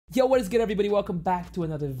Yo, what is good, everybody? Welcome back to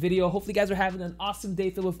another video. Hopefully you guys are having an awesome day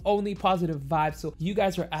filled with only positive vibes. So you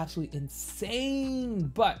guys are absolutely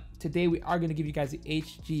insane. But today we are going to give you guys the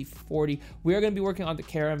HG40. We are going to be working on the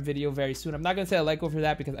KRM video very soon. I'm not going to say a like over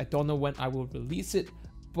that because I don't know when I will release it.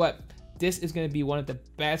 But this is going to be one of the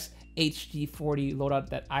best HG40 loadout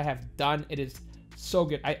that I have done. It is so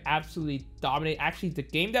good. I absolutely dominate. Actually, the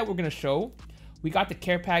game that we're going to show, we got the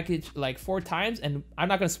care package like 4 times, and I'm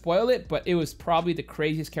not gonna spoil it, but it was probably the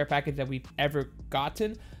craziest care package that we've ever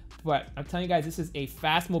gotten. But I'm telling you guys, this is a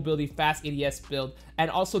fast mobility, fast ADS build, and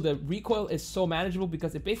also the recoil is so manageable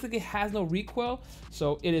because it basically has no recoil,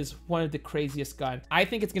 so it is one of the craziest guns. I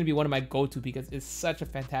think it's gonna be one of my go-to because it's such a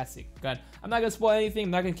fantastic gun. I'm not gonna spoil anything.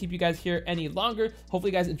 I'm not gonna keep you guys here any longer.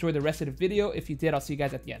 Hopefully you guys enjoy the rest of the video. If you did, I'll see you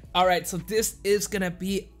guys at the end. All right, so this is gonna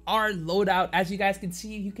be our loadout. As you guys can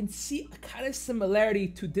see, a kind of similarity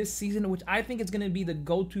to this season, which I think is going to be the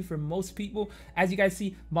go-to for most people. As you guys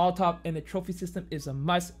see, Molotov and the trophy system is a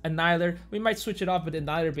must. Annihilator, we might switch it off, but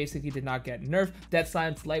Annihilator basically did not get nerfed. Death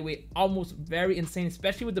Silence, lightweight, almost very insane,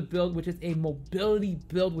 especially with the build, which is a mobility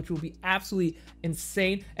build, which will be absolutely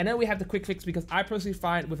insane. And then we have the quick fix, because I personally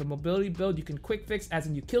find with a mobility build, you can quick fix, as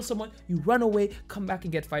in you kill someone, you run away, come back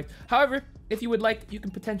and get fight. However, if you would like, you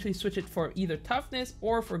can potentially switch it for either toughness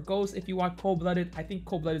or for ghost if you want cold-blooded. I think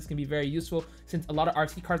cold-blooded is going to be very useful since a lot of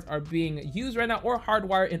RC cards are being used right now, or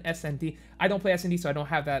hardwire in SND. I don't play SND, so I don't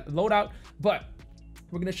have that loadout, but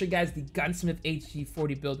we're going to show you guys the Gunsmith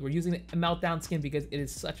HG40 build. We're using the Meltdown skin because it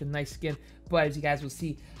is such a nice skin, but as you guys will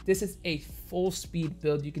see, this is a full speed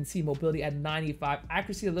build. You can see mobility at 95,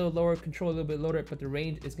 accuracy a little lower, control a little bit lower, but the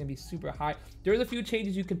range is going to be super high. There's a few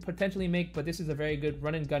changes you can potentially make, but this is a very good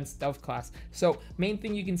run and gun stealth class. So main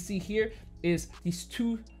thing you can see here is these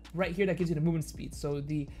two right here that gives you the movement speed. So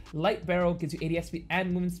the light barrel gives you ADS speed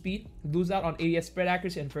and movement speed. You lose out on ADS spread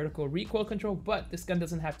accuracy and vertical recoil control, but this gun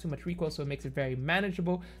doesn't have too much recoil, so it makes it very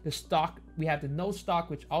manageable. The stock, we have the no stock,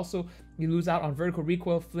 which also you lose out on vertical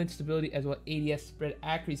recoil, flinch stability, as well ADS spread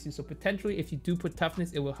accuracy. So potentially if you do put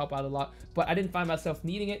toughness, it will help out a lot, but I didn't find myself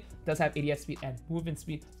needing it. It does have ADS speed and movement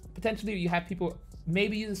speed. Potentially you have people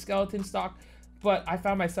maybe use a skeleton stock, but I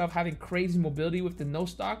found myself having crazy mobility with the no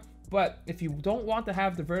stock. But if you don't want to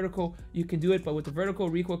have the vertical, you can do it. But with the vertical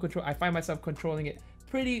recoil control, I find myself controlling it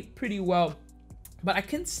pretty well. But I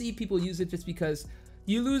can see people use it just because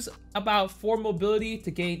you lose about 4 mobility to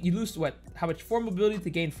gain, you lose what? How much? 4 mobility to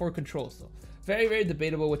gain 4 control. So very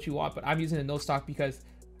debatable what you want, but I'm using a no stock because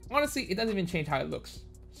honestly, it doesn't even change how it looks.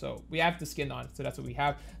 So we have the skin on, so that's what we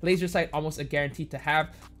have. Laser sight, almost a guarantee to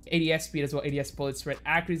have. ADS speed as well, ADS bullet spread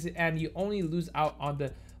accuracy, and you only lose out on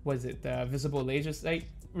the, what is it, the visible laser sight.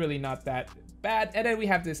 Really not that bad. And then we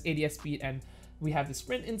have this ADS speed, and we have the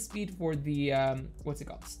sprint in speed for the what's it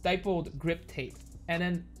called, stippled grip tape. And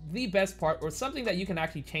then the best part, or something that you can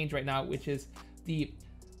actually change right now, which is the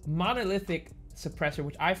monolithic suppressor,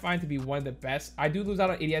 which I find to be one of the best. I do lose out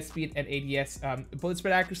on ADS speed and ADS bullet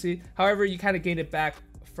spread accuracy. However, you kind of gain it back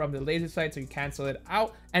from the laser sight, so you cancel it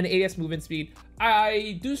out. And the ADS movement speed,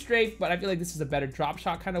 I do strafe, but I feel like this is a better drop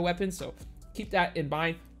shot kind of weapon, so keep that in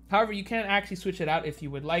mind. However, you can actually switch it out if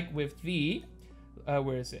you would like with the,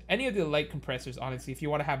 where is it? Any of the light compressors, honestly, if you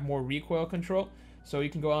want to have more recoil control. So you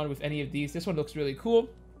can go on with any of these. This one looks really cool,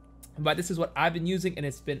 but this is what I've been using, and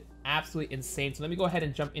it's been absolutely insane. So let me go ahead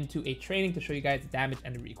and jump into a training to show you guys the damage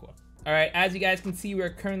and the recoil. All right, as you guys can see, we're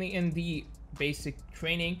currently in the basic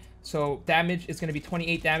training. So damage is going to be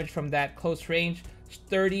 28 damage from that close range,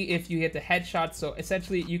 30 if you hit the headshot. So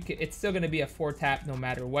essentially, it's still going to be a 4 tap no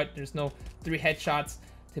matter what. There's no 3 headshots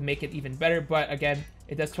to make it even better, but again,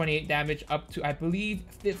 it does 28 damage up to, I believe,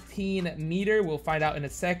 15 meter. We'll find out in a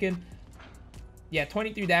second. Yeah,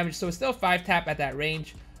 23 damage, so it's still 5 tap at that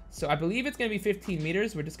range. So I believe it's gonna be 15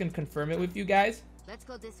 meters. We're just gonna confirm it with you guys. Let's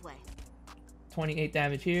go this way. 28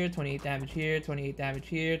 damage here, 28 damage here, 28 damage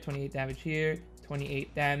here, 28 damage here,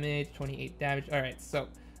 28 damage, 28 damage. All right, so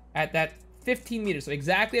at that 15 meters, so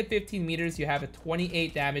exactly at 15 meters, you have a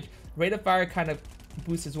 28 damage. Rate of fire kind of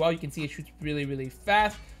boost as well. You can see it shoots really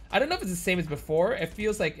fast. I don't know if it's the same as before. It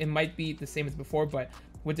feels like it might be the same as before, but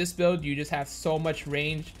with this build, you just have so much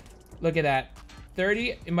range. Look at that,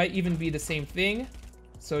 30. It might even be the same thing.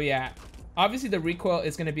 So yeah, obviously the recoil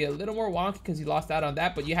is going to be a little more wonky because you lost out on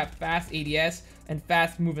that, but you have fast ADS and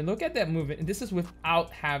fast movement. Look at that movement, and this is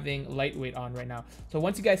without having lightweight on right now. So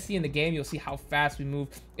once you guys see in the game, you'll see how fast we move.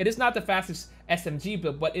 It is not the fastest SMG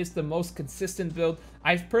build, but it's the most consistent build.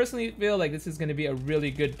 I personally feel like this is going to be a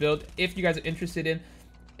really good build if you guys are interested in.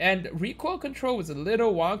 And recoil control was a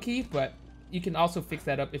little wonky, but you can also fix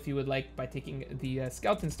that up if you would like by taking the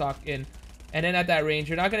skeleton stock in And then at that range,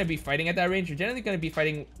 you're not going to be fighting at that range. You're generally going to be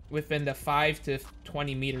fighting within the 5 to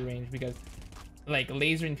 20 meter range because like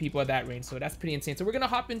lasering people at that range. So that's pretty insane. So we're going to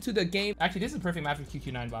hop into the game. Actually, this is a perfect map for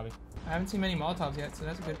QQ9, Bobby. I haven't seen many Molotovs yet, so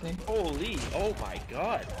that's a good thing. Holy, oh my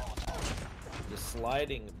god. The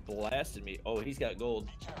sliding blasted me. Oh, he's got gold.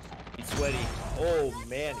 He's sweaty. Oh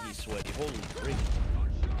man, he's sweaty. Holy freak.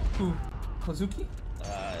 Who? Kozuki?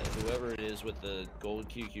 Whoever it is with the gold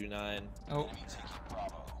QQ9. Oh.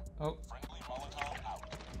 Oh.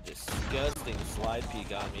 Disgusting slide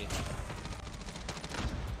peek on me.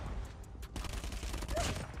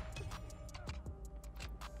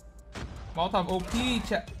 Molotov OP.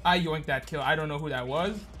 I yoinked that kill. I don't know who that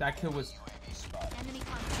was. That kill was.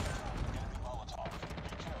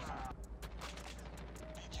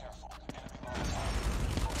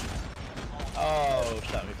 Oh,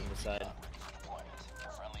 shot me from the side.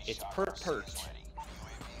 It's Pert.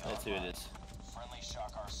 That's who it is.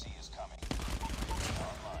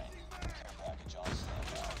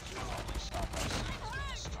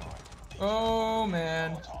 Oh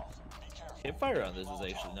man. Hipfire on this is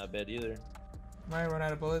actually not bad either. Might run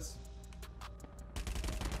out of bullets.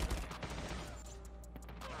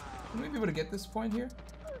 Can we be able to get this point here?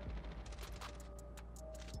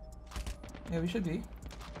 Yeah, we should be.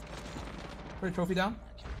 Put a trophy down.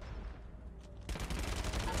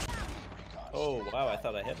 Oh wow, I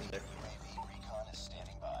thought I had him there.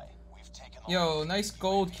 Yo, nice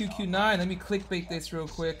gold QQ9. Let me clickbait this real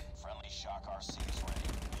quick.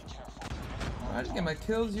 I just get my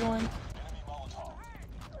kills, yoink.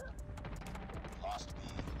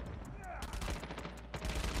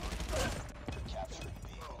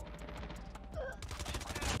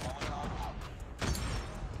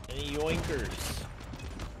 Any yoinkers?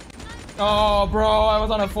 Oh, bro, I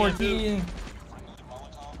was on a 14.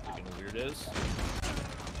 Freaking weirdos.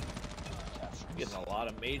 I'm getting a lot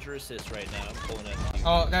of major assists right now. I'm pulling it.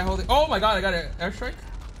 Oh, guy holding. Oh my god, I got an airstrike.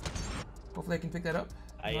 Hopefully I can pick that up.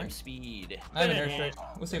 I am speed. I have an airstrike.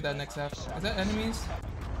 We'll save that next half. Is that enemies?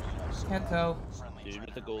 Can't tell. Dude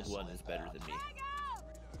with the gold one is better than me.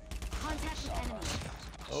 Contact with enemy.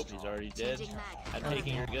 Oh, he's already dead. I'm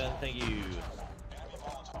taking your gun, thank you.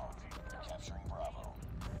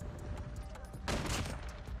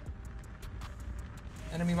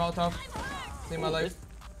 Enemy Molotov. Save my life.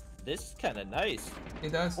 This is kind of nice.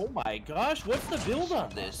 It does. Oh my gosh, what's the build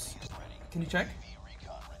on this? Can you check?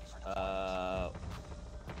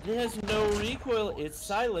 It has no recoil, it's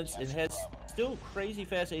silenced, it has still crazy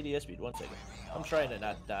fast ADS speed. 1 second. I'm trying to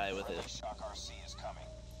not die with it.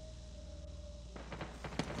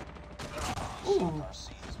 Ooh.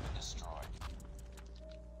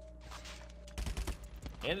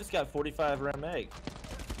 And it's got 45 round mag.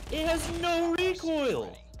 It has no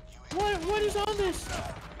recoil! What is on this?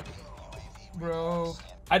 Bro.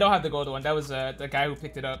 I don't have the gold one. That was the guy who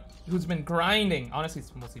picked it up. Who's been grinding. Honestly,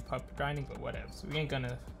 it's mostly pup grinding, but whatever. So we ain't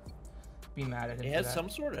gonna be mad at him. It has some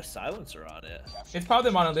sort of silencer on it. It's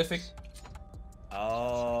probably monolithic.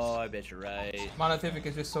 Oh, I bet you're right. Monolithic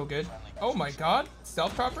is just so good. Oh my god.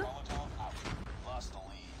 Stealth chopper?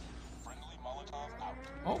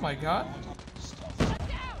 Oh my god.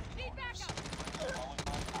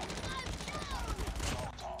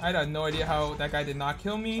 I had no idea how that guy did not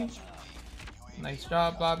kill me. Nice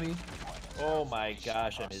job, Bobby. Oh my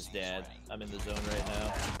gosh, I'm his dad. I'm in the zone right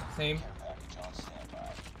now. Same.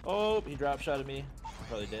 Oh, he drop shot at me. I'm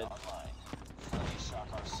probably dead.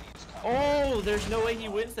 Oh, there's no way he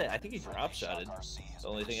wins that. I think he drop shotted. It's the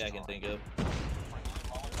only thing I can think of.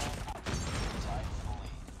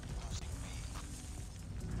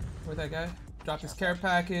 Where's that guy? Drop his care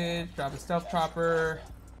package. Drop his stealth chopper.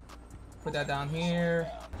 Put that down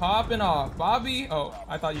here. Popping off. Bobby. Oh,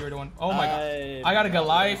 I thought you were the one. Oh my god. I got a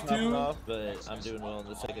Goliath too. Off, but I'm doing well in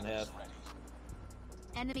the second half.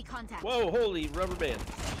 Enemy contact. Whoa, holy rubber band.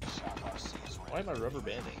 Why am I rubber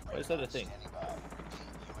banding? Why is that a thing?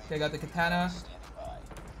 Okay, I got the katana.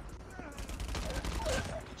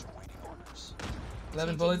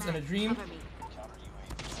 11 bullets and a dream.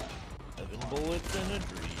 11 bullets and a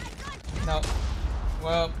dream. No.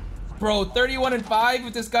 Well, bro, 31 and 5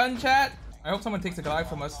 with this gun, chat. I hope someone takes a Goliath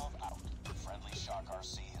from us.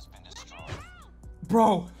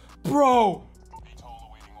 Bro, bro.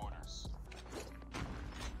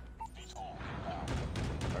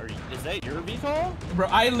 Is that your VTOL? Bro,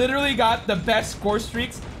 I literally got the best score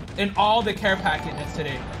streaks in all the care packages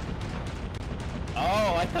today.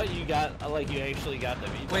 Oh, I thought you got like you actually got the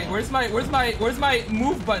VTOL. Wait, where's my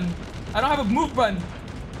move button? I don't have a move button.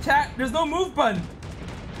 Chat, there's no move button.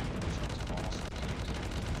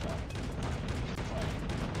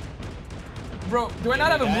 Bro, do I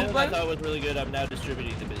not have a move button? I thought it was really good. I'm now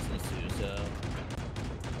distributing the business too, so.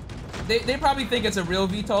 they probably think it's a real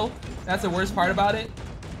VTOL. That's the worst part about it.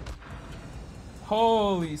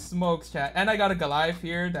 Holy smokes, chat. And I got a Goliath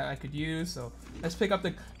here that I could use, so let's pick up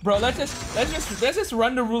the bro. Let's just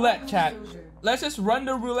run the roulette, chat. Let's just run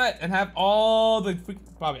the roulette and have all the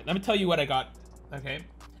Bobby. Let me tell you what I got. Okay,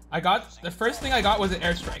 I got the first thing I got was an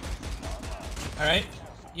airstrike. All right,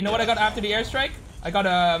 you know what I got after the airstrike? I got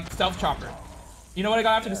a stealth chopper. You know what I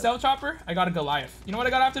got after the stealth chopper? I got a Goliath. You know what I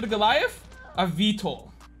got after the Goliath? A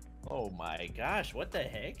VTOL. Oh my gosh, what the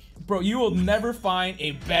heck? Bro, you will never find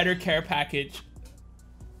a better care package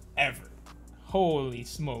ever. Holy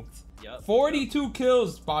smokes. Yep. 42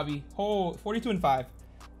 kills, Bobby. 42 and 5.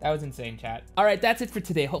 That was insane, chat. All right, that's it for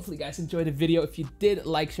today. Hopefully you guys enjoyed the video. If you did,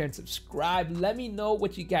 like, share, and subscribe. Let me know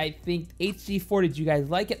what you guys think. HG40, did you guys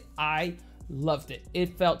like it? I loved it.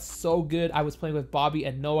 It felt so good. I was playing with Bobby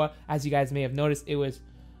and Noah. As you guys may have noticed, it was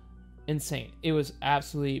insane. It was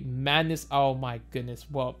absolutely madness. Oh my goodness.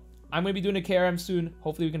 Well, I'm going to be doing a KRM soon.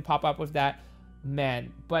 Hopefully we can pop up with that.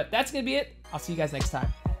 Man, but that's going to be it. I'll see you guys next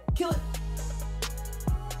time. Kill it.